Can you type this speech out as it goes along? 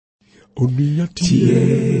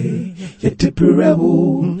Tie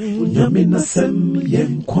yeteperewo nyamina sem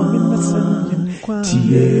yenkwa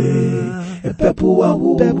tie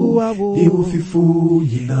epepuawo iwufifu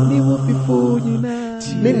yina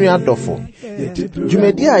Menu adofo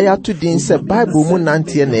dwumadi a ya to din se Bible mu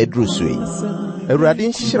nante na edrusui Awurade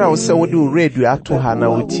nhyira wo se wode radio ato ha na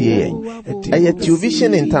wotie eye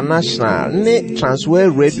Television International ne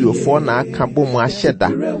Transworld Radio for na aka bom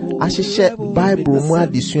ahyeda ahyehye Bible mu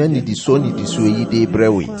adesua ni diso yi de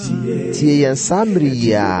brewe tie yen samri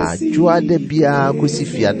ya juade bia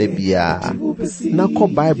kosifia de bia na ko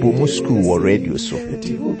Bible mu school wo radio so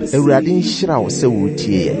Awurade nhyira wo se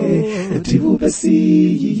wotie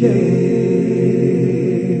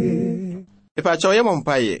Epa choye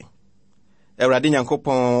mompaye Awurade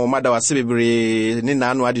Nyankopɔn mada wase bebre ne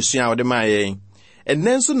naano adesua ode maaye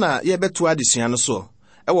ennenso na ye beto adesua no so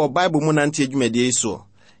wo Bible mu nante adwumadi so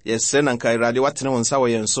yesre na nka Awurade watene wonsa wo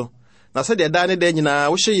yenso na se de da ne da nyina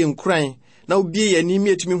wo hye yenkuran na obie ye ni mi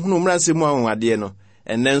etumi hunu mranse mu anwade no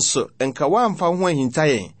ennenso nka wamfa ho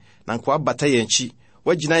ahintaye na nka wabata ye nchi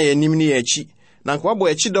wagina ye nim ne ye achi na nka wabo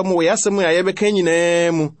achi dom wo yasem a ye beka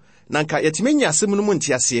nyina mu na nka yetimenya asem no mu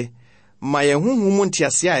ntiase ma ye huhu mu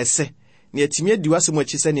ntiase a ese ni etimi adi wasem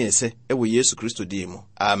achi se ne ese ewo Yesu Kristo di mu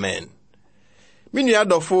amen. Minu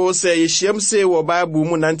adofo se yehyiam se wo Bible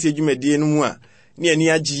mu nante adwumadi no mu a ne ani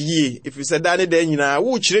agiyi efise da ne da nyina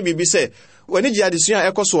wo kyire bibi se wani gi adesua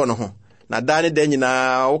ekoso no ho na da ne da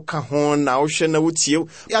nyina wo ka ho na wo hwe na wotie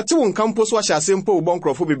yate wo nkampo so ahya asempo wo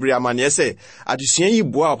bonkrofo bibiri amane se adesua yi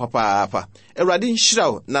boa papa Awurade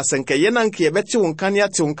nhyiraw na senka ye na nka ye bete wo nkane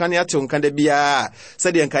ate wo nkane da bia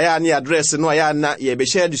se de nka ya ne address no ya na ye be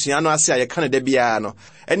share adesua no ase a ye kan da bia no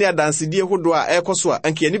ene adansedi hodo a ekoso a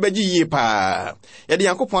nka ye ni bagi yi pa ye de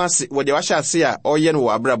Yankopɔn ase wo de wahya ase a oye no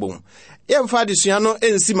wo abrabom ye mfa adesua no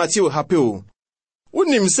ensi Mateo hapeo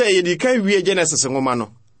unim se ye di kan wie Genesis ngoma no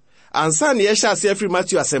ansa ne yehya ase afri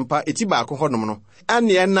Mateo Asɛmpa eti baako honom no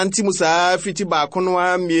ane nanti musa fiti baako no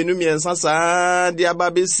a mienu miensa saa de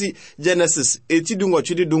ababesi Genesis eti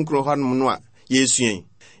dunwotwe dunkro honom no a yesuen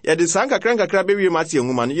ya de sanka krankakra be wie Mateo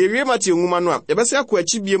nguma no ye wie Mateo nguma no a yebese akọ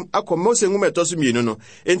achibiem akọ Mose nguma etoso mienu no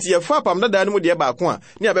enti ye fa pam dada no mu de baako a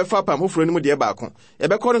ne ya be fa pam hofuro no mu de baako ye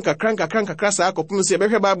be kọ krankakra saa akọpum se ye be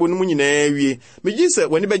hwe Bible no mu nyina wie meji se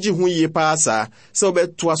wani beji hu yie pa saa se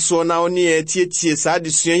obeto aso na oni etietie saa de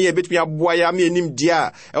suan ye betumi aboa ya me anim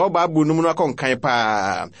dia e wo Bible no mu no akọ nkan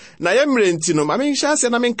pa na ye mrenti no ma me hya se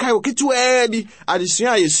na me nkai okitu bi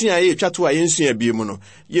adesua yesuan ye twato a yensuan bi mu no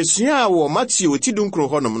yesuan wo Mateo ti dunkro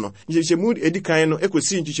hono no nchichemu edikan no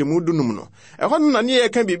ekosi nchichemu dunum no ehọ na ne ye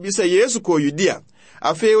ka bibi se Yesu ko Yudea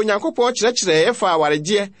afi Onyankopɔn kyerɛkyerɛ efa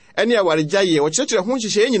awaregye ene awaregya ye o kyerɛkyerɛ ho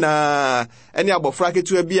nhyehyɛ nyina ene abofra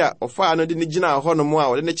ketua bi a ofa no de ne gina hɔ no mu a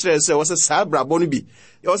o de ne kyerɛ se wo se saa brabɔ no bi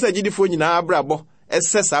o se gidifo nyina brabɔ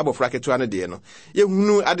ese saa abofra ketua no de no ye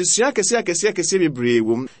hunu adesua kese bebree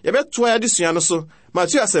wom ye betoa adesua no so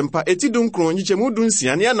Mateo Asɛmpa eti dunkron nchichemu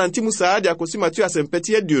dunsia ne ananti mu saa de akosi Mateo Asɛmpa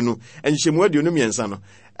ti aduonu nchichemu aduonu miensa no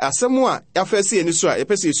asɛm a yafɛse eni so a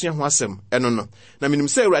yepɛse esua ho asɛm eno no na minim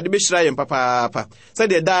sɛ Awurade behyira yɛn papa sɛ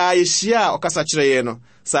de da yehia ɔkasa kyerɛ yɛn no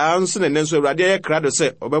saa nso ne nenso Awurade yɛ krado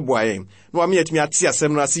sɛ ɔbɛboa yɛn na wa me yɛtumi ate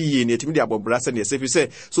asɛm no ase yie ne yɛtumi de abɔbra sɛ ne yɛsɛfi sɛ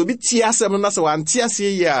so bi tie asɛm no na sɛ wante ase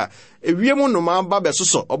yie a ewiem no ma ba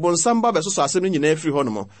bɛsoso ɔbonsam ba bɛsoso asɛm no nyina afiri hɔ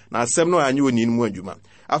no mo na asɛm no anye oni no mu adwuma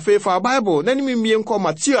afei fa Bible na ni mimie nkɔ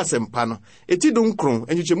Mateo Asɛmpa no eti dunkron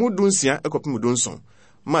nchichemu dunsia ekɔpem dunson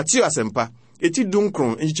Mateo Asɛmpa eti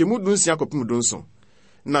dunkron nchichemu dunsia ekɔpem dunson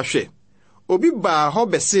na hwɛ obi ba hɔ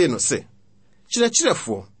bɛse no se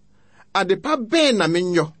kyerɛkyerɛfo adepa bɛn na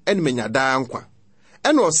menyo ene menya daa nkwa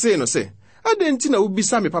ene ɔse no se adenti na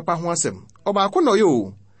ubisa me papa ho asɛm ɔbaako na ɔyɛ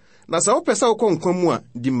o na sɛ wo pɛsɛ wo kɔnkɔn mu a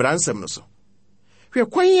di mmaransɛm no so hwɛ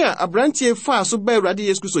kwan a abrantie fa so ba Awurade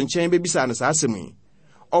Yesu Kristo nkyɛn bebisa no saa asɛm yi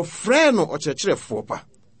ɔfrɛ no ɔkyerɛkyerɛfo pa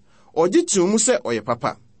ɔgye tum sɛ ɔyɛ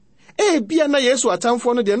papa bia na Yesu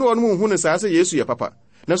atamfo no de no ɔno hu no saa sɛ Yesu yɛ papa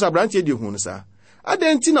na so abrantie de hu no saa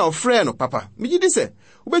adenti na ɔfrɛ no papa migi di sɛ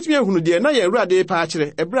wobetumi ahunu de na yɛ Awurade pa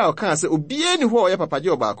akyerɛ ebra ɔka sɛ obie ni hɔ ɔyɛ papa gye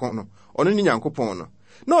ɔbaako no ɔno ni Nyankopɔn no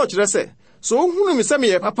na ɔkyerɛ sɛ so ohunu mi sɛ me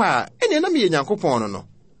yɛ papa ene na me yɛ Nyankopɔn no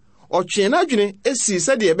ɔtwe na adwene esi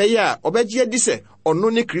sɛ de ɛbɛyɛ a ɔbɛgye adi sɛ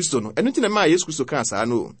ɔno ne Kristo no ɛno nti na ma Yesu Kristo ka saa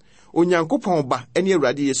no Onyankopɔn ba ene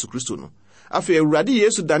Awurade Yesu Kristo no afei Awurade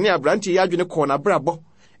Yesu dane abrantie yɛ adwene kɔ na brabɔ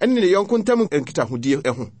ene ne yɔnko ntam nkitahodie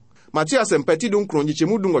ɛho Mateo Asɛmpa ti dunkron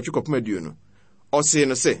nchichemu dunwɔtwe kɔpem aduonu ɔse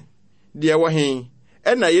no se deɛ wɔ hen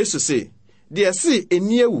ɛna Yesu se deɛ se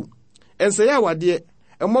eni ewu ɛnsɛyɛ awade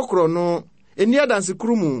ɛmɔkoro no eni adanse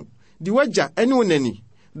krumu di wagya ene wonani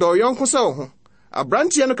dɔ yɔnko sɛ wo ho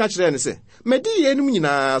Abranteɛ no ka kyerɛ ne sɛ, "Medi yenum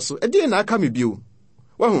nyinaa so, ɛdeɛ na aka me bio."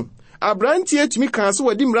 Wahu, abranteɛ tumi ka so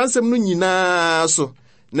wadi mmaransɛm no nyinaa so.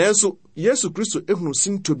 Nanso Yesu Kristo ehunu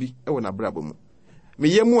sinto bi ɛwɔ n'abrabɔ mu.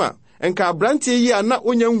 Meyɛ mu a, enka abranteɛ yi a na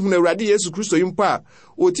onya nhunu Awurade Yesu Kristo yi mpa a,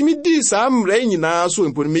 otimi di saa mmara yi nyinaa so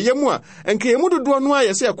mpo. Meyɛ mu a, enka emu dodo no a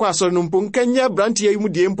yɛsɛ ɛkɔ asɔre no mpo nka nya abranteɛ yi mu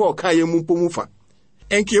die mpo ɔka yɛ mu mpo mu fa.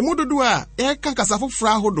 Enka emu dodo a yɛka kasa foforo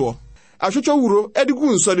ahodoɔ ahwetwɔ wuro ɛde gu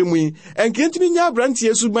nsɔre mu yi, enka ntimi nya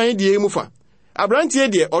abranteɛ suban die mu fa. Abranteɛ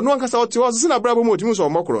deɛ ɔno ankasa ɔte hɔ sɛ na abrabɔ mu otimi so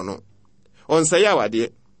ɔmɔkoro no. Ɔnsɛe awadeɛ,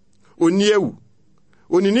 onni ewu,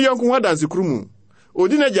 onni ne yɔnko ho adanse kurumu,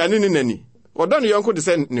 odi n'agya ne nani, ɔdɔ ne yɔnko de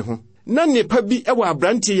sɛ ne ho. Na nipa bi ɛwɔ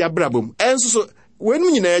abranteɛ yi abrabɔ mu, ɛnso so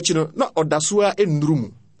wɔnum nyinaa akyi no na ɔda so a ennuru mu.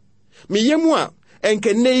 Meyɛ mu a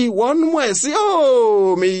enkenne yi wɔn mu a ɛsɛ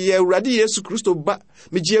meyɛ Awurade Yesu Kristo ba,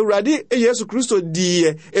 megye Awurade Yesu Kristo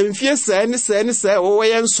diɛ emfie sɛɛ ne wɔwɔ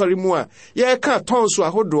yɛn nsɔre mu a yɛka tɔnso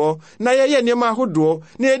ahodoɔ na yɛyɛ nneɛma ahodoɔ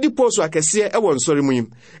na yɛdi poso akɛseɛ ɛwɔ nsɔre mu yi.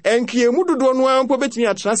 Enkie mu dodoɔ no ampo betumi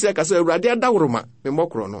atena se akasa Awurade adaworoma me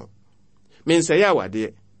mmɔkoro no. Me nsɛyɛ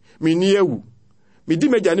awadeɛ, me ni ewu, me di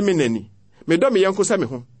megya ne me nani, me dɔ me yɛnko sɛ me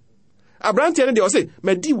ho. Abranteɛ no deɛ ɔse,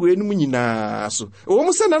 "Madi wei no mu nyinaa so." Ɔwɔ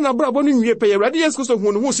mu sɛ na n'abrabɔ no nwie pɛ Awurade Yesu Kristo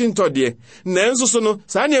hu no ho sintɔ deɛ. Nanso so no,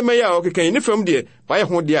 saa nneɛma yi a ɔkekan ne fam deɛ, wayɛ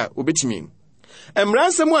ho deɛ a obetumi.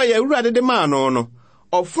 Mmaransɛm a yɛ Awurade de maa no no,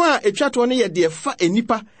 ɔfa a etwa toɔ no yɛ deɛ fa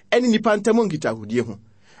enipa ɛne nipa ntam nkitahodie ho.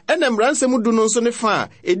 Ɛna mmaransɛm du no nso ne fa a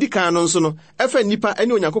edi kan no nso no, ɛfa nipa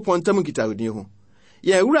ɛne Onyankopɔn ntam nkitahodie ho.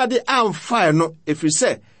 Yɛ Awurade amfa no efiri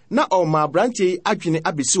sɛ na ɔma abranteɛ yi adwene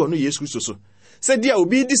abesi wɔ no Yesu Kristo so. Sɛ dia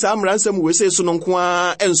obi di saa mmaransɛm wese so no nko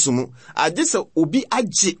a ensumu, agye sɛ obi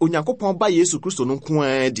agye Onyankopɔn ba Yesu Kristo no nko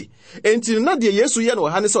a di. Enti na de Yesu yɛ no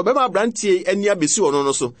ha ne sɛ ɔbɛma abranteɛ ani abesi wɔ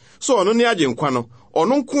no so, so ɔno ne agye nkwa no.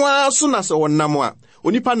 Ɔno nko a so na sɛ wɔnam a,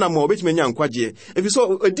 onipa nam a obetumi nya nkwagye. Efi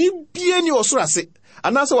so edi bie ni ɔsoro ase,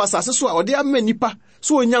 anaasɛ wɔ asase so a ɔde ama nipa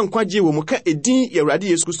so onya nkwagye wɔ mu ka edin yɛ Awurade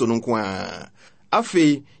Yesu Kristo no nko a.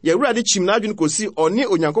 Afei, yɛ Awurade kyim na adwene kosi ɔne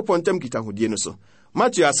Onyankopɔn ntam kitahodie no so.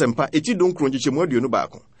 Mateo Asɛmpa eti donkron gyekyemu aduonu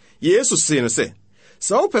baako. Yesu sɛ no sɛ,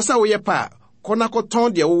 "Sɛ wopɛ sɛ woyɛ pa a, kɔ na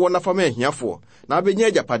kɔtɔn deɛ wowɔ na fa ma ahiafoɔ, na abɛnya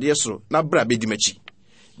agyapadeɛ soro na bra bɛdi m'akyi."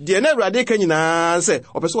 Deɛ na Awurade ka nyinaa sɛ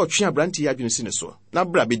ɔpɛ sɛ ɔtwe abrante adwene si ne so na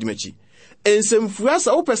bra bɛdi m'akyi. Nsɛmfua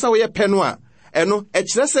sɛ wopɛ sɛ woyɛ pɛ no a, ɛno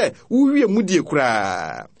ɛkyerɛ sɛ wowie mu die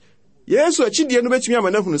koraa. Yesu akyidie no betumi ama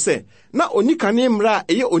na hunu sɛ na onika ne mmra a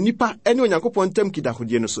ɛyɛ onipa ɛne Onyankopɔn ntam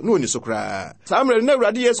kidahodie no so na oni so koraa. Saa mmra na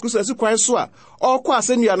Awurade Yesu Kristo asi kwan so a ɔkɔ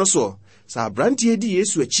asɛnnua no so. Saa abranteɛ di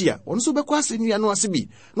Yesu akyi a ɔno so bɛkɔ asɛnnua no ase bi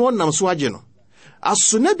na ɔnam so agye no.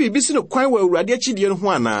 Aso na biribi si no kwan wɔ Awurade akyidie no ho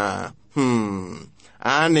anaa.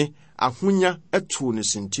 Ane ahonya ɛtoo ne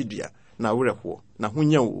sintidua na werɛhoɔ na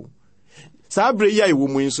ahonya wo. Saa bere yi a ɛwɔ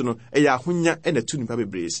mu yi nso no ɛyɛ ahonya ɛna tu nipa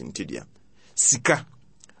bebree sintidua. Sika,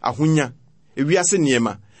 ahonya, ewiase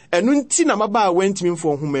nneɛma, ɛno nti na maba a wantimi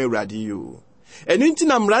mfo ho ma Awurade yi o. Ɛno nti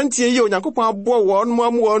na mmeranteɛ yi Onyankopɔn aboɔ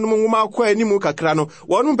wɔn nwoma akɔ animu kakra no,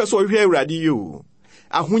 wɔn mpɛ sɛ ɔhwɛ Awurade yi o.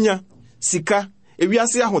 Ahonya, sika,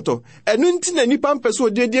 ewiase ahotɔ, ɛno nti na nipa mpɛ sɛ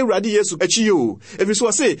ɔde Awurade Yesu akyi yi o. Ɛfiri so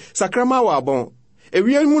ɔse sakrama wɔ abɔn,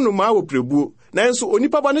 ewia mu no maa wɔ prebuo. Nanso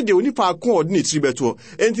onipa ba no de onipa ako ɔde ne tiri bɛtoɔ.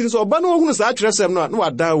 Enti so ɔba no ohunu saa atwerɛsɛm no a na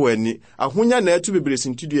wada wɔ ani. Ahonya na ɛto bebree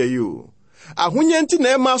sintidua yi o. Ahonya nti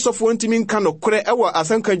na ɛma asɔfo ntimi nka no korɛ ɛwɔ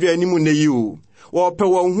asankadwa animu na yi o. Wɔpɛ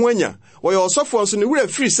wɔn ho anya. Wɔyɛ ɔsɔfo nso ne wura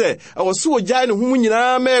firi sɛ ɛwɔ so ogyae ne ho mu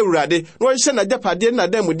nyinaa ma Awurade na ɔhyɛ n'agyapadeɛ na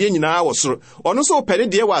damudeɛ nyinaa wɔ soro. Ɔno nso pɛ ne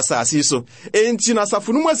deɛ wɔ asase so. Enti na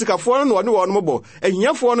asafo no mu asikafoɔ no na ɔne wɔn bɔ.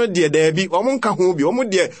 Ahiafoɔ no deɛ daabi, wɔn nka ho bi,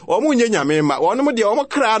 wɔn deɛ wɔn nyɛ nyame ma. Wɔn deɛ wɔn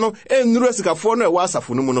kra no ennuru asikafoɔ no ɛwɔ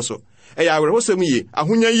asafo no mu no so. Ɛyɛ awerɛhosɛm yie,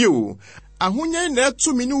 ahonya yi o. Ahonya na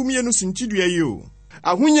ɛto me ne wumie no sintidua yi o.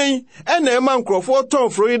 Ahonya yi ɛna ɛma nkurɔfoɔ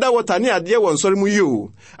tɔn Florida water ne adeɛ wɔ nsɔre mu yi o.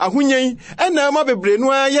 Ahonya yi ɛna ɛma bebree no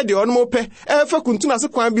ayɛ deɛ ɔno pɛ ɛfa kuntun ase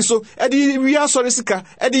kwan bi so ɛde wi asɔre sika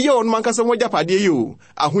ɛde yɛ ɔno ankasa mo gyapadeɛ yi o.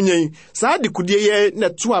 Ahonya yi saa de kudie yɛ na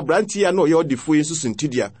to abranteɛ na ɔyɛ ɔdefo yi so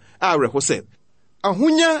sintidua a werɛho sɛ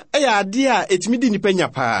ahonya ɛyɛ adeɛ a etimi di nipa nya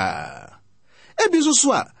paa. Ebi nso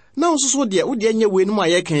so a na nso so deɛ wo deɛ nyɛ wei no mu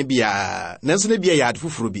ayɛ kan bia nanso na bia yɛ ade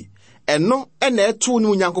foforo bi. Ɛno ɛna ɛto ne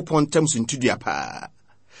Onyankopɔn ntam sintidua paa.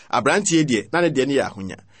 Abranteɛ deɛ na ne deɛ ne yɛ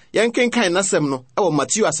ahonya. Yɛnkenkan n'asɛm no ɛwɔ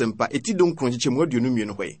Mateo Asɛmpa eti donkron gyekyemu aduonu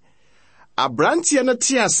mmienu hɔ yi. Abranteɛ no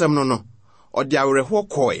te asɛm no ɔde awerɛhoɔ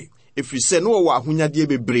kɔe efiri sɛ no wɔ ahonyadeɛ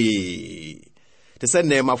bebree. te sɛ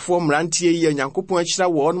nɛɛmafoɔ mmeranteɛ yi Nyankopɔn akyira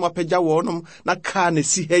wɔnom apagya wɔnom na kaa na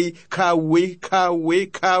si ha yi kaa wei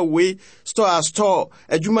store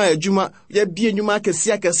adwuma yɛbie nnwuma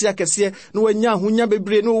akɛseɛ na wanya ahonya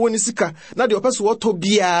bebree na wɔwɔ ne sika na deɛ ɔpɛ sɛ wɔtɔ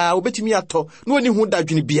biara wobɛtumi atɔ na wɔne ho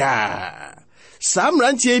dadwene biara. Saa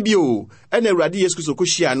mmeranteɛ bi o ɛna Awurade Yesu Kristo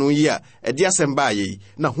kɔhyia no yi a ɛde asɛm baa yɛ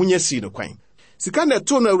na honya sii no kwan. Sika na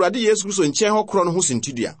ɛtoo no Awurade Yesu Kristo nkyɛn hɔ korɔ no ho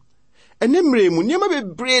sintidua. Ɛne mmerɛ mu nneɛma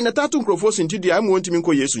bebree na tato nkurɔfoɔ sintidua ama wɔntumi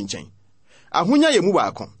nkɔ Yesu nkyɛn. Ahonya yɛ mu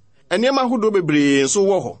baako. Nneɛma ahodoɔ bebree nso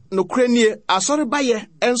wɔ hɔ. Nokorɛ nie, asɔre bayɛ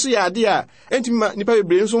nso yɛ ade a ɛntumi ma nnipa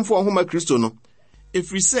bebree nso mfo ho ma Kristo no.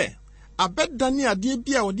 Ɛfiri sɛ, abɛdane adeɛ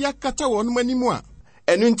bi a wɔde akata wɔn anim a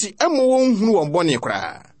ɛno nti ɛmo wɔn hunu wɔn bɔne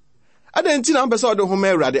koraa. Ada nti na mpɛ sɛ ɔde ho ma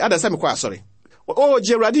Awurade, ada sɛ mekɔ asɔre.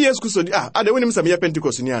 Gye Awurade Yesu Kristo di, ada wonim sɛ meyɛ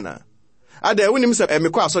Pentecost ni ana? Ada wonim sɛ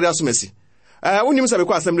mekɔ asɔre asomasi. Wonim sɛ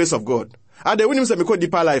mekɔ Assemblies of God. Ada wonim sɛ mekɔ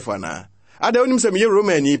Deeper Life ana? Ada wonim sɛ meyɛ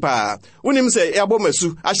Romani pa. Wonim sɛ yɛabɔ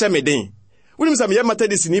masu ahyɛ me den. Wonim sɛ meyɛ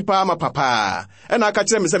Methodist ni pa ama papa. Ɛna aka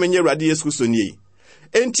kyerɛ me sɛ menyɛ Awurade Yesu Kristo ni.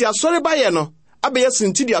 Enti asɔre bayɛ no, abɛyɛ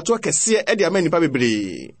sintidi ato kɛseɛ ɛde ama nipa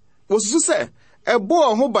bebree. Wosusu sɛ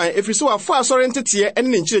ɛbɔ ho ban ɛfiri sɛ wafa asɔre nteteɛ ɛne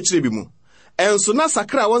ne nkyerɛkyerɛ bi mu. Ɛnso na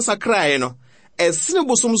sakra wɔn sakraeɛ no, ɛsene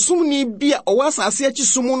bosomsomni bi a ɔwɔ asase akyi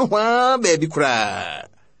som no hwaa baabi koraa.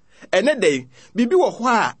 Ɛnɛ dɛ, biribi wɔ hɔ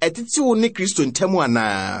a ɛtete wo ne Kristo ntam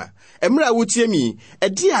anaa. Ɛmmerɛ a wotie mi,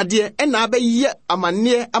 ɛde adeɛ ɛna abɛyɛ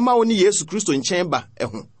amanneɛ ama wo ne Yesu Kristo nkyɛn ba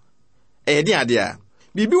ɛho. Ɛyɛ de adeɛ a,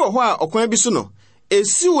 biribi wɔ hɔ a ɔkwan bi so no,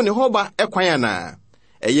 esi wo ne hɔ ba ɛkwan anaa.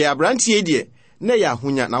 Ɛyɛ aberanteɛ deɛ, na ɛyɛ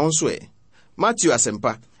ahonya na wo nso ɛ. Mateo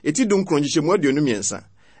Asɛmpa, eti 9:23.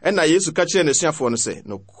 Ɛna Yesu ka kyerɛ n'asuafoɔ no sɛ,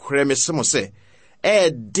 nokorɛ mesɛ mo sɛ,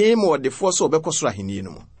 ɛɛden ma ɔdefoɔ sɛ ɔbɛkɔ soro ahenni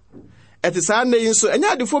no mu. Ɛte saa nna yi nso,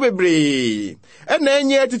 ɛnyɛ adefoɔ bebree, ɛna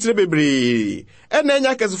ɛnyɛ atitire bebree, ɛna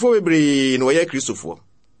ɛnyɛ akɛsefoɔ bebree na wɔyɛ Kristofoɔ.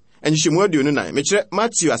 Nhyɛmu 29, mekyerɛ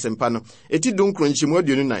Mateo Asɛmpa no, eti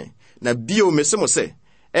 9:29, na bio mesɛ mo sɛ,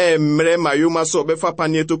 ɛmmerɛ ma yoma sɛ ɔbɛfa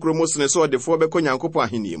paneɛ tokuro mu sene sɛ ɔdefoɔ bɛkɔ Nyankopɔn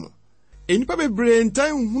ahenni mu. Enipa bebree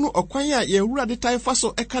ntan hunu ɔkwan a yɛwurade tan fa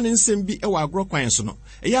so ɛka ne nsɛm bi ɛwɔ agorɔ kwan so no.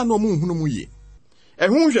 Ɛyɛ ano ɔmo hunu mu yie.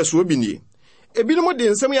 Ɛho nhwɛsoɔ bi nie. Ebinom de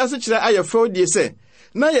nsɛm yɛ ase kyerɛ ayɛ fɛw die sɛ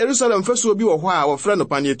na Yerusalem fasuo bi wɔ hɔ a wɔfrɛ no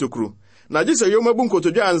paneɛ tokuro. Na gye sɛ yoma bu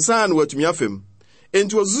nkotodwe ansa na watumi afam.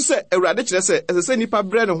 Enti wɔsusu sɛ Awurade kyerɛ sɛ ɛsɛ sɛ nipa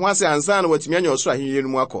brɛ ne ho ase ansa na watumi anya ɔsoro ahenni no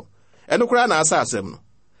mu akɔ. Ɛno koraa na asa asɛm no.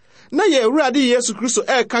 Na yɛ Awurade Yesu Kristo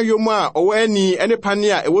ɛka yoma a ɔwɔ ani ɛne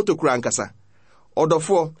paneɛ a ɛwɔ tokuro ankasa.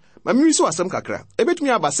 Ɔdɔfoɔ ma mi so asɛm kakra. Ebetumi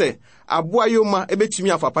aba sɛ aboa yoma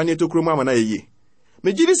ebetumi afa paneɛ tokuro mu ama na yeye.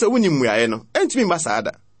 Megidi sɛ wonim muae no, entumi mba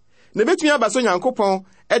saada. Na ebetumi aba sɛ Nyankopɔn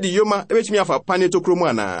ɛde yoma ebetumi afa paneɛ tokuro mu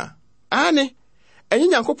ana. Ane, ɛnyɛ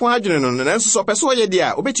Nyankopɔn adwene no na nso so pɛ so ɔyɛ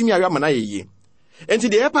deɛ a obetumi awe ama na yeye. Enti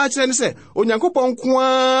deɛ ɛpa akyerɛ ne sɛ Onyankopɔn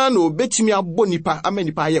koa na obetumi abɔ nipa ama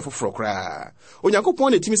nipa ayɛ foforo koraa.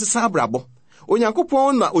 Onyankopɔn na etumi sesa abrabɔ.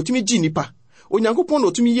 Onyankopɔn na otumi gyi nipa. Onyankopɔn na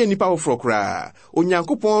otumi yɛ nipa foforo koraa.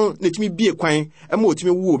 Onyankopɔn na etumi bie kwan ama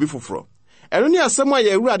otumi wu obi foforo. Ɛno ne asɛm a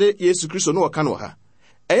yɛ Awurade Yesu Kristo no wɔka no ha.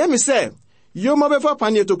 Ɛyɛ me sɛ yoma bɛfa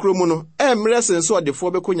paneɛ tokuro mu no ɛmmerɛ sen sɛ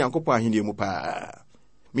ɔdefoɔ bɛkɔ Nyankopɔn ahenni mu paa.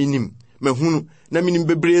 Minim, mahunu, na minim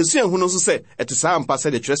bebree nso ahunu nso sɛ ɛte saa mpa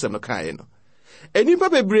sɛ de kyerɛsɛm no kaeɛ no. Enipa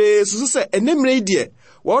bebree susu sɛ ɛnɛmmerɛ yi deɛ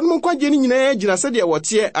wɔn nkwagye no nyinaa gyina sɛdeɛ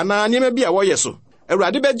wɔteɛ anaa nneɛma bi a wɔyɛ so.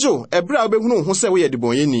 Awurade bɛgyew ɛberɛ a wobɛhunu ho sɛ woyɛ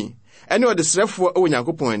debɔnyɛni ɛne ɔde srɛfoɔ wɔ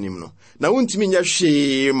Nyankopɔn anim no. Na wontumi nyɛ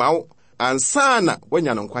hwee ma wo ansa na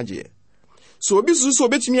woanya no nkwagyeɛ. So obi susu sɛ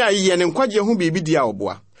obetumi ayɛ ne nkwagyeɛ ho biribi di a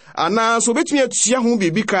ɔboa. Anaa so obetumi atua ho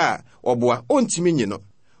biribi ka a ɔboa. Ontumi nye no.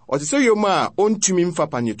 Ɔte sɛ yoma a ontumi mfa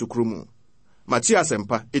paneɛ tokuro mu. Mateo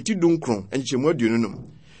Asɛmpa, eti 9:25.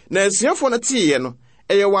 Na asuafoɔ no teeɛ no,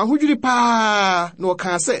 ɛyɛ wɔn ahodwiri paa na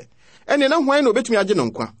wɔkaa sɛ, ɛne na hwan na obetumi agye no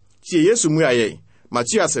nkwa? Tie Yesu mu ayɛ.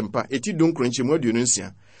 Mateo Asɛmpa, eti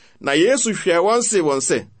 9:26. Na Yesu hwɛ wɔn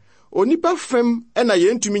sɛ, onipa fam ɛna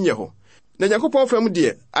yɛntumi nyɛ hɔ. Na Nyankopɔn fam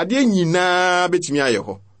deɛ, adeɛ nyinaa betumi ayɛ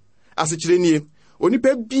hɔ. Asekyerɛ nie,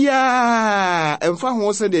 onipa biara ɛmfa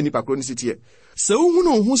ho sɛ deɛ nipa koro no siteɛ. Sɛ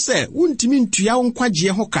wohunu ho sɛ wontumi ntua wo nkwagyeɛ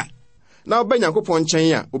ho ka, na wobɛ Nyankopɔn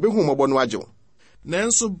nkyɛn a, obehu mmɔbɔ no agyew.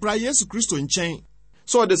 Nanso bra Yesu Kristo nkyɛn,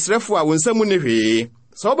 sɛ ɔde srɛfo a wo nsa mu ne hwee.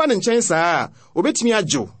 Sɛ woba ne nkyɛn saa a, obetumi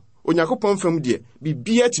agyew. Onyankopɔn fam deɛ,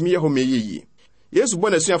 biribiara tumi yɛ hɔ ma yie. Yesu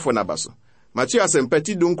bɔ n'asuafoɔ n'aba so. Mateo Asɛmpa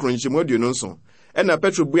 9:29. Ɛna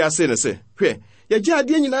Petro bua ase ne sɛ, hwɛ, yɛgye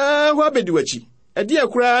adeɛ nyinaa hɔ abɛdi w'akyi. Ɛdeɛ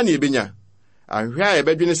koraa na yɛbɛnya. Ahwɛ a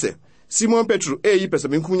yɛbɛdwene sɛ, Simon Petro eyi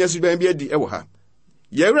pɛsɛmenkum nya suban bi adi ɛwɔ ha.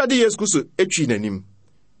 Yɛwurade Yesu Kristo etwi n'anim.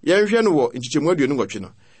 Yɛnhwɛ no wɔ nkyɛmu 28 no.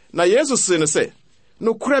 Na Yesu se no sɛ,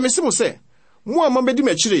 nokorɛ mese mo sɛ, mo a mabɛdi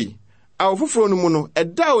m'akyire yi, awofoforo no mu no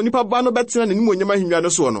ɛda onipa ba no bɛtena ne nimonyam ahennwa no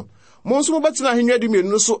so no mo nso mobɛtena ahennwa du mienu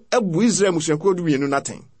no so abu Israel musuakuo du mienu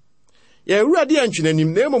naten yɛ Awurade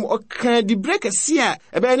antwenanim na mmom ɔka di brekɛse a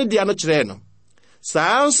ɛbɛyɛ ne dia no kyerɛ no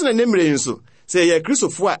saa nso na nemre nso sɛ yɛ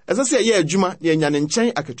Kristofo a ɛsɛ sɛ yɛ adwuma na yɛnya ne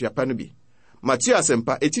nkyɛn akatuapa no bi Mateo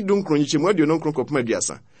Asɛmpa eti dunkron nyikyɛmu aduonu nkron kɔpem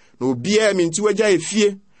aduasa na obiara minti wagya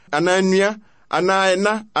efie ana nnua ana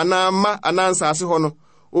ɛna ana ma ana nsase hɔ no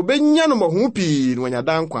obenya no mɔho pii na wanya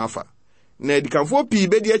dan kwa afa na edikanfo pii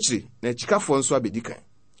bedi akyiri na akikafo nso abedi kan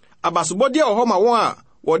abasobɔde a wɔhɔ ma wɔn a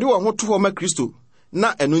wɔde wɔn ho to hɔ ma Kristo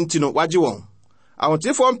na ɛno nti no wagye wɔn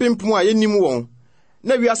ahotefo mpempem a yenim wɔn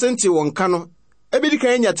na wiase nte wɔn ka no ebedi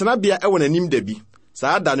kan nya tenabea ɛwɔ n'anim dabi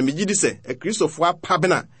saa da no megidi sɛ Kristofo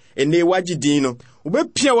apabena ene wagye din no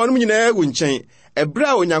wobɛpia wɔn nyinaa gu nkyɛn ɛbrɛ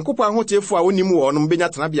a Onyankopɔn ahotefo a wonim wɔn benya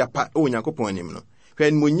tenabea pa ɛwɔ Onyankopɔn anim no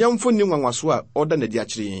hwɛ nimonyamfo ni nwanwaso a ɔda na di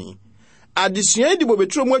akyere yɛn adesua di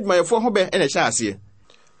bobetro mu adwumayɛfo ho bɛ ɛna hyɛ ase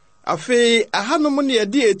afei ahanom ne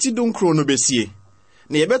yɛde eti dunkron no besie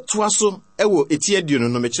na yɛbɛtoa so ɛwɔ eti aduonu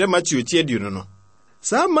no mekyerɛ Mateo eti aduonu no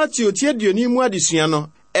saa Mateo eti aduonu mu adesua no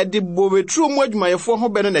ɛde bobetro mu adwumayɛfo ho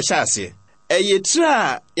bɛ no na hyɛ ase ɛyɛ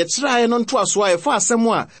tira yɛtirae no ntoaso a yɛfa asɛm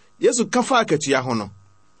a Yesu ka fa akatua ho no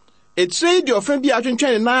etire di ɔfa bi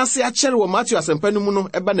atwentwɛn ne naase akyɛre wɔ Mateo Asɛmpa no mu no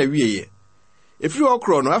ɛba na wieyɛ efiri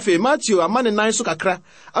okro no afei Mateo ama ne nan so kakra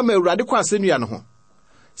ama Awurade kwa asɛnnua no ho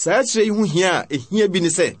saa kyerɛ yi ho hia ehia bi ne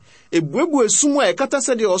sɛ ebuebu esum a ɛkata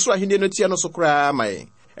sɛ de ɔsoro ahende no tie no so koraa ma yɛn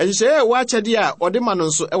ɛhyehyɛ ɛwɔ akyɛde a ɔde ma no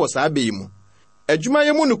nso ɛwɔ saa bɛyi mu adwuma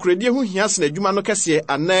yɛ mu no kuradie ho hia sɛ adwuma no kɛseɛ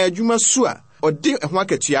anaa adwuma su a ɔde ɛho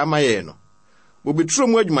akatua ama yɛn no bobetro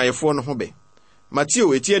mu adwumayɛfo no ho bɛ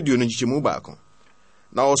Mateo eti aduonu nkyɛmu baako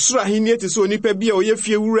na ɔsoro ahenni te sɛ onipa bi a ɔyɛ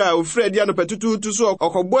fie wura a ofira di ano pɛtututu so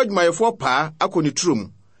ɔkɔbɔ adwumayɛfo paa akɔ ne turo mu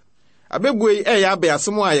abɛbue ɛyɛ abɛ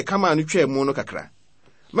asɛm a yɛkama no twaa mu no kakra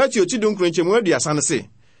Mateo ti dunkron nkyɛmu aduasa no se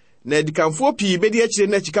na adikanfo pii bedi akyire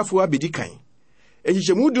na akikafo abedi kan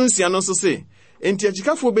ehihyɛmu du nsia no nso se enti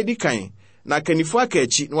akikafo bedi kan na kanifo aka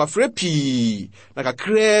akyi na wafrɛ pii na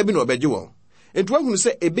kakraa bi na ɔbɛgye wɔn enti wahunu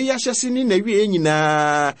sɛ ebeya hyɛse ni na wie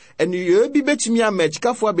nyinaa ɛno yɛ bi betumi ama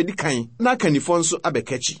akikafo abedi kan na kanifo nso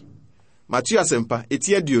abɛkakyi Mateo Asɛmpa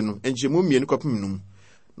eti aduonu nkyɛmu mmienu kɔpem num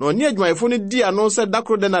na ɔne adwumayɛfo no di ano sɛ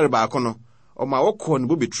dakoro denare baako no ɔma wɔkɔɔ ne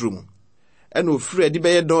bobeturo mu ɛna ofiri adi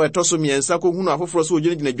bɛyɛ dɔn ɛtɔ so mmiɛnsa kɔhunu afoforo so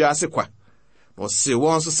ogyinagyina dwa ase kwa na ɔse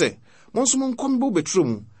wɔn nso sɛ mo nso monkɔ me bobeturo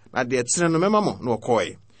mu na deɛ tene no mɛma mo na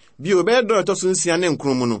ɔkɔe bio bɛyɛ dɔn ɛtɔ so nsia ne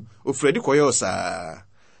nkron mu no ofiri adi kɔyɛ saa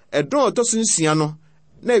ɛdɔn ɛtɔ so nsia no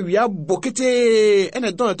na awia bɔ ketee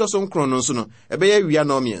ɛna ɛdɔn ɛtɔ so nkron no nso no ɛbɛyɛ awia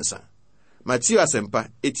na ɔmmiɛnsa Mateo Asɛmpa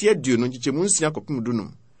eti aduonu nkyɛmu nsia kɔpem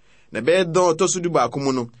dunum na ɛbɛyɛ dɔn ɛtɔ so du baako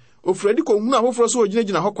mu no ofiri adi kɔhunu afoforo so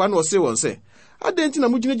ogyinagyina hɔ kwa na ɔse wɔn sɛ adɛn nti na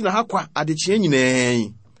mugyinagyina ha kwa adekyea nyinaa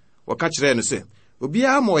yi wɔka kyerɛɛ no sɛ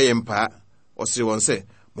obiara ma ɔyɛ mpaa ɔsere wɔn sɛ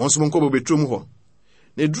mo nso monkɔ bobeturo mu hɔ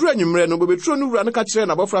na eduru anwummerɛ no bobeturo no wura no ka kyerɛɛ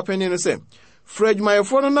n'abɔfra panyin no sɛ frɛ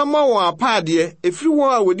adwumayɛfoɔ no na ma wɔn apaadeɛ efiri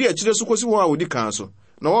wɔn a wodi akyire so kosi wɔn a wodi kan so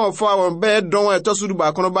na wɔn fa wɔn bɛyɛ dɔn a ɛtɔ so du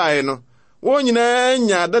baako no baeɛ no wɔn nyinaa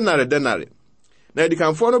nya denare na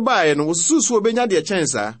adikanfoɔ no baeɛ no wɔsusuo obenya deɛ kyɛn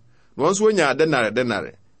saa na wɔn nso wonya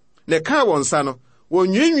denare na ɛkaa wɔn nsa no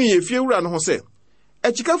wɔnwiinwii efie wura no ho sɛ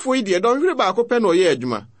akikafoɔ yi deɛ dɔnhwere baako pɛ na ɔyɛ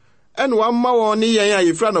adwuma ɛna wamma wɔn ne yɛn a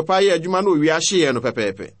yɛfira no paa yɛ adwuma na owia hyeɛ no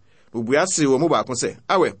pɛpɛɛpɛ obua se wɔ mu baako sɛ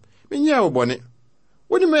awɛ menyia wo bɔne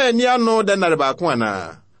woni ma ani ano denare baako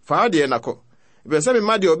anaa faa deɛ nakɔ ebɛ sɛ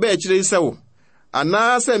mema deɛ ɔbɛ akyire yi sɛ wo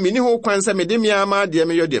anaa sɛ meni ho kwan sɛ mede mia ma deɛ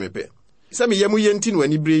meyɔ deɛ mepɛ sɛ meyɛ mu yɛ nti no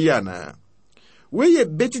ani bere yi anaa weyɛ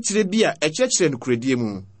betitire bi a ɛkyerɛkyerɛ no kuradie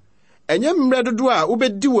mu ɛnyɛ mmerɛ dodo a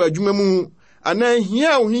wobɛdi wɔ adwuma mu ana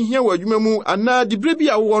hia wo hihia wɔ adwuma mu ana dibre bi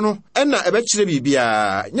a wowɔ no ɛna ɛbɛkyerɛ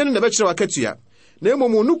biribiaa nyɛ no na ɛbɛkyerɛ wakatua na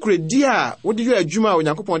mmom no kuradi a wode yɛ adwuma a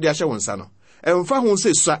Onyankopɔn de ahyɛ wo nsa no ɛmfa ho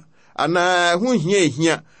sɛ sua ana ho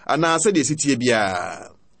hia ana sɛ deɛ sitie biaa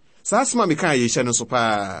saa asɛm a meka yɛ hyɛ no so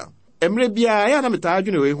paa mmerɛ biaa yɛ na metaa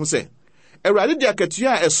adwene wei ho sɛ Awurade de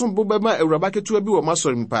akatua a ɛsom bo bɛma awuraba ketewa bi wɔ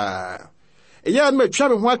masɔre mu paa ɛyɛ na matwa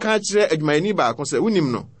me ho aka akyerɛ adwumayɛni baako sɛ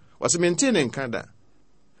wonim no wɔsɛ mente ne nka da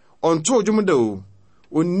ɔnto dwom da o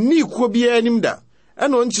onni kuo biara anim da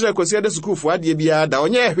ɛna ɔnkyerɛ kwasi da sukuufo adeɛ biara da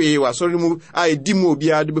ɔnyɛ hwee wɔ asɔre mu a ɛdi mu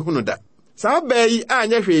obiara de behu no da saa baa yi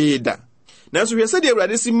anyɛ hwee da nanso hwɛ sɛ deɛ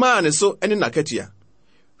Awurade si maa ne so ne n'akatua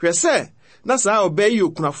hwɛ sɛ na saa ɔbaa yi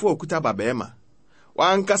okunafo a okuta babarima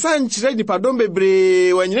wankasa nkyerɛ nipadɔm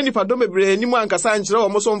bebree wanyina nipadɔm bebree anim ankasa nkyerɛ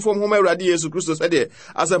wɔn somfom homa Awurade Yesu Kristo sɛdeɛ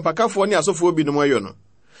asɛmpakafoɔ ne asɔfoɔ binom ayɔ no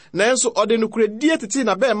nanso ɔde no kuradie tete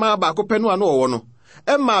na bɛɛma baako pɛ no a no wɔwɔ no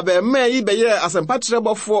ɛma bɛɛma yi bɛyɛ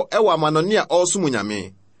asɛmpakyerɛbɔfoɔ ɛwɔ amanɔne a ɔsom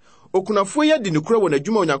Nyame okunafoɔ yɛ di ne kura wɔ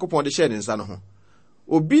n'adwuma Onyankopɔn de hyɛ ne nsa no ho.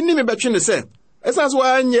 Obi ni me bɛtwe ne sɛ ɛsan so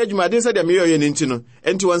anyɛ adwumaden sɛ deɛ meyɛ ne nti no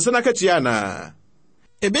enti wɔn nsa n'akatua na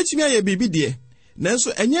ebetumi ayɛ biribi deɛ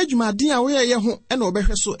nanso ɛnyɛ adwumaden a woyɛ ho ɛna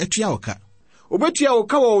wɔbɛhwɛ so atua wo ka. Obetua wo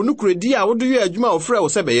ka wɔ no kuredi a wode yɛ adwuma a ofrɛ wo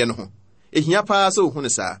sɛ bɛyɛ no ho. Ehia paa sɛ ohu ne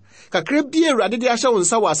saa. Kakra bi Awurade de ahyɛ wo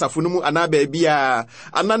nsa wɔ asafo no mu anaa baabi a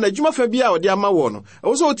ana n'adwuma fa bi a wɔde ama wɔ no.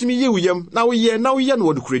 Ɛwɔ sɛ wotumi yɛ wuyam na woyɛ no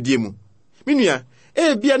wɔ kuredie mu. Me nua,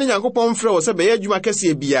 bia ne Nyankopɔn frɛ wo sɛ bɛyɛ adwuma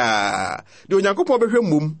kɛseɛ bia. De Onyankopɔn bɛhwɛ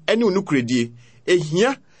mmom ɛne wo no kuredie.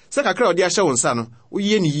 Ehia sɛ kakra wɔde ahyɛ wo nsa no,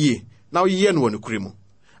 woyɛ ne yie na woyɛ no wɔ kure mu.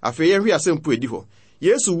 Afei yɛhwɛ asɛmpo edi hɔ.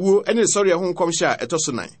 Yesu wuo ɛne sɔre ho nkɔmhyɛ a ɛtɔ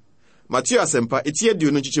so 9. Mateo Asɛmpa etie dio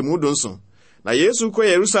no nchichemu donso. Na Yesu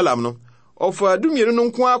kɔ Yerusalem no, ɔfa dumienu no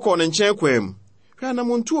nko akɔ ne nkyɛn kwam. Hwɛ na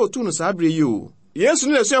montu otu no saa bere yi o. Yesu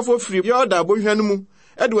ne n'asuafo firi Yordan bɔhwa no mu,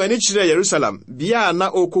 ɛde wɔn ani kyerɛ Yerusalem, bia na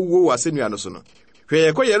ɔkɔwuo wɔ asennua no so no.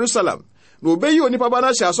 Hwɛ yɛkɔ Yerusalem, na obeyi onipa ba na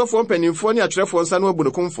hyɛ asɔfo mpanimfo ne atwerɛfo nsa no abu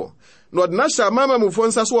no kumfo. Na ɔde na hyɛ amamamufo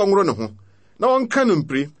nsa so wɔnworo ne ho. Na wɔnka no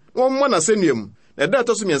mpire, na wɔmmɔ n'asennua mu. Na ɛda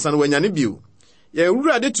ɛtɔ so mmiɛnsa no wanyane bio.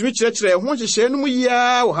 Yɛwura de tumi kyerɛkyerɛ ho hyehyɛ no mu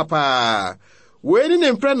yia wɔ ha paa. Wei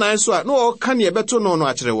ne mpra nan so a na ɔka ne ɛbɛto no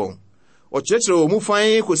akyerɛ wɔn. Ɔkyerɛkyerɛ wɔ mu fan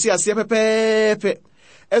kɔsi aseɛ pɛpɛɛpɛ.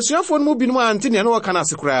 Asuafo no mu binom ante ne na wɔka no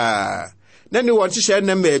ase koraa. Na ne wɔn hyehyɛ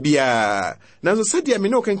nam baabi a. Nanso sɛdeɛ me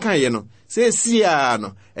ne ɔkenkan yɛ no, sɛ esia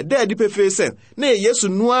no, ɛda adi pefee sɛ na Yesu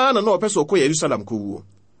noa na ɔpɛ sɛ ɔkɔ Yerusalem kɔwuo.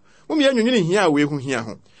 Mumie nwunwene hia a wei ho hia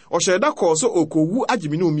ho. Ɔhyɛ da kɔɔ so ɔkɔwu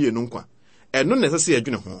agyemi ne umienu nkwa. Ɛno na ɛsɛ sɛ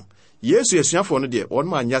yɛdwene ho. Yesu asuafo no deɛ wɔn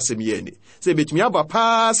ma anya asɛm yɛ ni. Sɛ betumi aba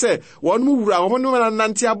paa sɛ wɔn mu wura wɔn no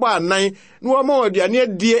nante abɔ anan, na wɔn ma aduane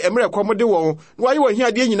adie emre kɔm de wɔn, na wɔayɛ wɔn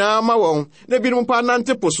hiade nyinaa ma wɔn, na binom pa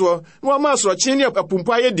nante poso, na wɔn ma asorɔkye ne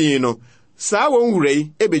apumpa ayɛ din no. Saa wɔn wura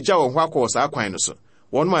yi ebegya wɔn ho akɔ saa kwan no so.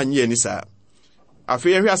 Wɔn ma anya ni saa.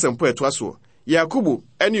 Afei yɛhwɛ asɛmpo ɛtoa so. Yakobo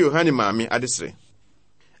ɛne Yohane maame adesere.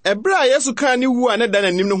 Ɛbra a Yesu kan ne wu a ne da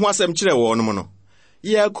n'anim no ho asɛm kyerɛ wɔn no.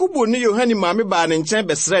 Yakobo ne Yohane maame baa ne nkyɛn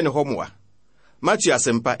bɛsrɛ ne hɔ moa. Mateo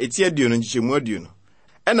Asɛmpa etie aduo no nkyɛmu aduo no.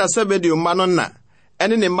 Ɛna Sebedeo mma no na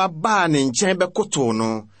ɛne ne mma baa ne nkyɛn bɛkotow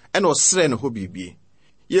no ɛna ɔsrɛ ne hɔ bibie.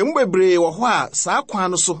 Yɛn mu bebree wɔ hɔ a saa kwan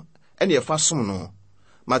no so ɛne ɛfa som no.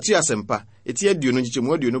 Mateo Asɛmpa etie aduo no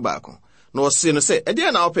nkyɛmu aduo no baako. Na ɔse no sɛ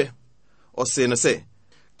ɛdeɛ na ɔpɛ. Ɔse no sɛ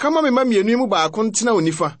kama me ma mmienu mu baako ntena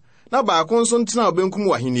onifa na baako nso ntena obenkum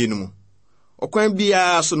wɔ ahenni no mu. Okwan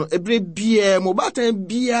biya so no ebre biya mo batan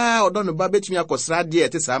biya ɔdɔ no ba betumi akɔsra de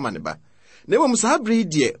ɛte saa ma ne ba. Na emu saa bre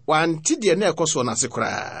de wanti de na ɛkɔso na se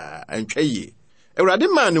kora antwa yie. Awurade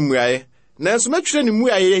ma no muaye na nso matwere ne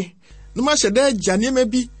muaye no ma hyɛ da agyanema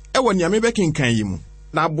bi ɛwɔ nea me bɛkenkan yi mu.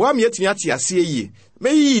 Na aboa me yɛtumi ate ase yie.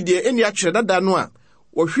 Meyi de eni atwere dada no a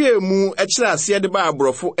wɔhwɛ mu ɛkyerɛ ase de ba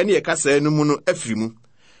aborɔfo ɛne ɛkasa no mu no afiri mu.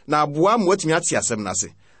 Na aboa mo watumi ate asɛm na se.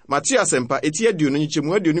 Mateo Asɛmpa etie aduo no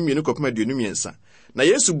nkyɛmu aduo no mmienu kɔpem aduo no mmiɛnsa. Na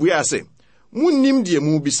Yesu buaa sɛ, munnim deɛ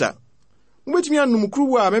mu bisa. Mubetumi anom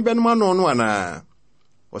kuruwa a mebɛnom ano no anaa?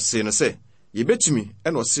 Ɔse no sɛ, yebetumi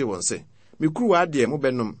ɛna ɔse wɔn sɛ, me kuruwa deɛ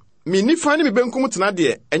mobɛnom. Me nifa ne me benkum tena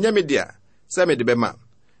deɛ ɛnyɛ me deɛ sɛ me de bɛma.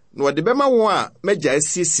 Na wɔde bɛma wɔn a magya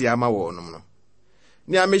asiesie ama wɔn no.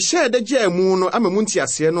 Nea mehyɛ da gyaa mu no ama mu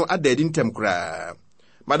ntiaseɛ no ada adi ntam koraa.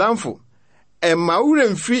 Madamfo, ɛma wura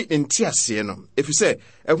mfiri ntiaseɛ no efisɛ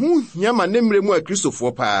ɛho hia ma ne mmerɛ mu a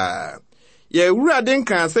Kristofoɔ paa. Yɛ wura de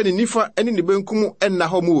nkan sɛ ne nifa ne ne benkum ɛnna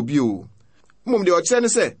hɔ mu obi o. Mmom de ɔkyerɛ ne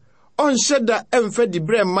sɛ ɔnhyɛ da ɛmfa di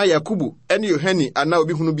brɛ mma Yakobo ne Yohane ana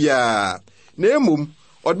obi hunu biara. Na emom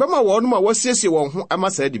ɔde bɛma wɔn ma wɔsiesie wɔn ho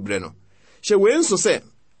ama saa di brɛ no. Hyɛ wei nso sɛ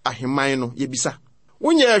aheman no yebisa.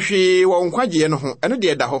 Wonyɛ hwee wɔ nkwagye no ho ɛno de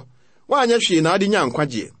ɛda hɔ. Woanyɛ hwee na ade nya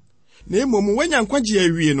nkwagye. Na emom wanya nkwagye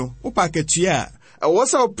awie no wopa akatua a ɛwɔ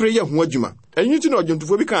sɛ ɔpere yɛ ho adwuma. Ɛnyɛ ti na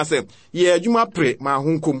ɔdwontofo bi kan sɛ yɛ adwuma pere ma ho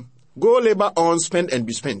nkom. Go labor on, spend and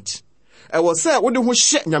be spent. Ɛwɔ sɛ wode ho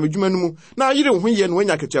hyɛ nyamedwuma no mu na ayere ho yɛ no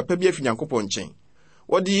wanya akatua pa bi afi Nyankopɔn nkyɛn.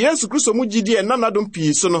 Wɔde Yesu Kristo mu gyidie nanadom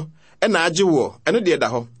pii so no ɛna agye wɔ ɛno de ɛda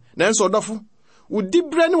hɔ. Nanso ɔdɔfo wodi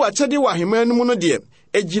brɛ ne wakyɛde wɔ aheman no mu no deɛ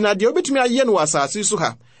egyina deɛ obetumi ayɛ no wɔ asase so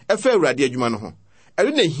ha ɛfa Awurade adwuma no ho.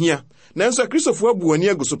 Ɛno na hia. Nanso Kristofo abu ani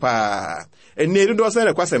agu so paa. Ɛnɛ dodoɔ sɛn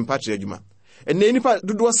na kwasɛmpa kyerɛ adwuma. Ɛnɛ nipa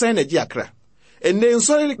dodoɔ sɛn na gye akra. Ɛnɛ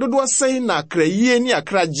nsɔre dodoɔ sɛn na akra yie ne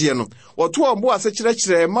akra gye no. Wɔto wɔn bo ase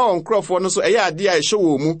kyerɛkyerɛ ma wɔn nkurɔfoɔ no so ɛyɛ ade a ɛhyɛ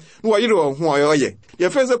wɔn mu na wɔyere wɔn ho ɔyɛ.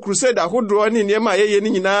 Yɛfɛ sɛ crusade ahodoɔ ne nneɛma a yɛyɛ ne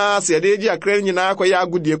nyinaa sɛ yɛde gye akra nyinaa kɔyɛ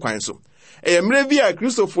agodie kwan so. Emre bi a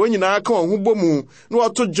Kristofo nyina ka ho bomu na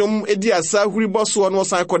oto dwom edi asa huri boso no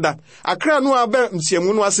san koda. Akra no aba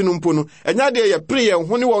msiamu no ase no mpo no. Enya de ye pre ye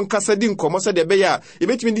ho ne won kasa di nkomo se de be ya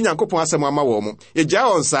ebetimi di Nyankopɔn asɛm ama wo mo. Egya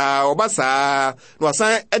on sa obasa no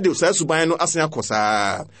asan ede sa suban no asan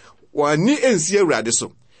akosa. Wani ensi Awurade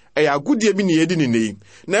so. Eya agudie bi ne yedi ne nei.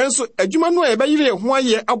 Nanso adwuma no e bɛyere ho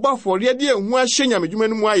aye abafore de ho ahye nyamedwuma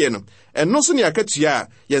no mu aye no. Ɛno so ne akatua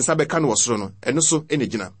yensa bɛka no wosoro no. Ɛno so ene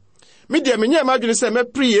gina. Media menye madwene se me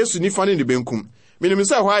pre Yesu nifa ne benkum. Menim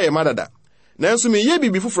se ho aye madada. Nanso me ye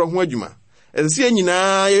bibi foforo ho adwuma. Ɛnse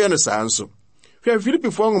nyinaa ye no saa nso. Hwɛ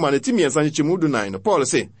Filipi fo ngoma ne timi ensa nkyemu du 9 no. Paul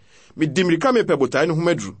se, me dimirika me pebotai no ho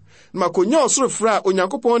maduru. Na makonya osoro fra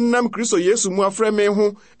Onyankopɔn nam Kristo Yesu mu afrɛ me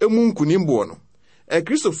ho emu nkunimbo no.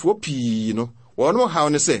 Kristofo pii no wɔn haw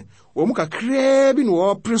ne se wɔn mu kakra bi no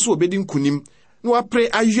wɔpre so obedi nkunim na wɔpre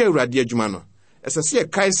ayɛ Awurade adwuma no ɛsɛse yɛ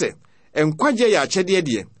kae sɛ enkwagye yɛ akyɛde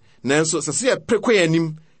de nanso ɛsɛse yɛ prekɔ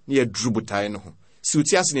anim na yɛ duru botae no ho si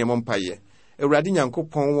uti ase ne mmɔ mpaeɛ Awurade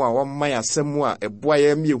Nyankopɔn wo a wɔma yɛ asɛm a ɛboa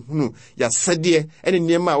yɛ me hunu yɛ asɛdeɛ ɛne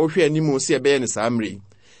nneɛma a wɔhwɛ anim o se ɛbɛyɛ ne saa mmere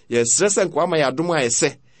yɛ srɛsɛ nkwa ma yɛ adom a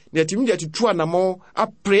yɛsɛ na yɛtimi de atutu anamo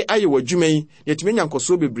apre ayɛ w'adwuma yi na yɛtimi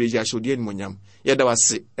nyankoso bebree yɛ ahyɛdeɛ ne monyam yɛda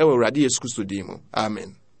wase ɛwɔ Awurade Yesu Kristo din mu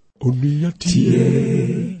amen.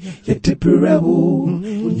 Onuyatie yeteperawo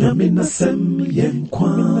nyame nasem yenkwa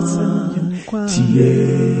tie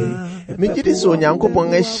Mejidi so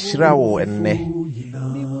Onyankopɔn ahyira wo enne.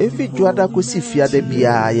 Efi juada kosi fiade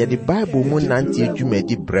bia ye di Bible mu nante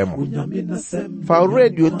adwumadi bremo. Fa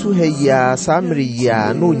radio tu ha ya samri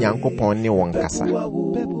ya no Onyankopɔn ne won kasa.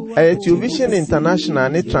 Mateo Vision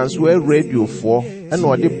International ne Transworld Radio for and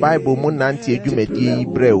what the Bible mu nante adwumadi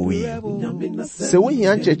brewi. Se wo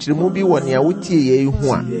hia nkyekiremu bi wɔ nea wotie ye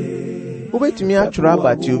hu a. Wobetumi atwura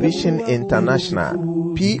Mateo Vision International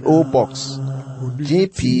PO Box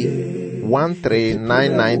GP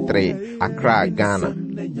 13993 Accra, Ghana.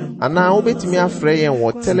 Ana obetimi afrɛ yɛn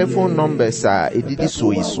wɔ telephone numbers a edidi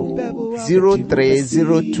so yi so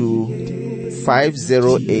 0302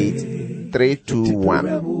 508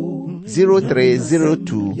 321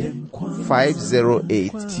 0302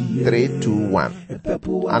 508 321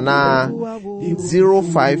 ana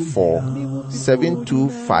 054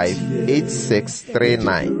 725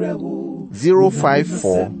 8639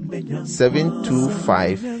 054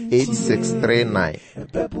 725 8639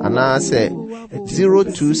 ana say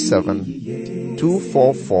 027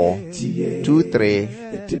 244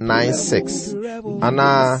 2396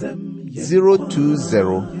 ana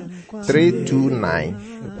 020 329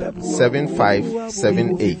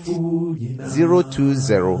 7578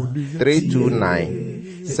 020 329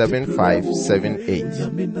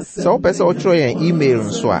 7578 so person o throw your email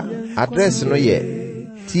nso a address no ye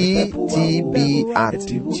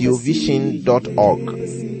ttb@theovision.org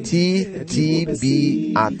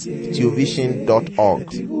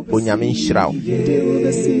ttb@theovision.org Onyamin Shrao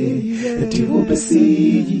Eti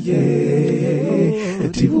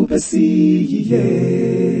ubesi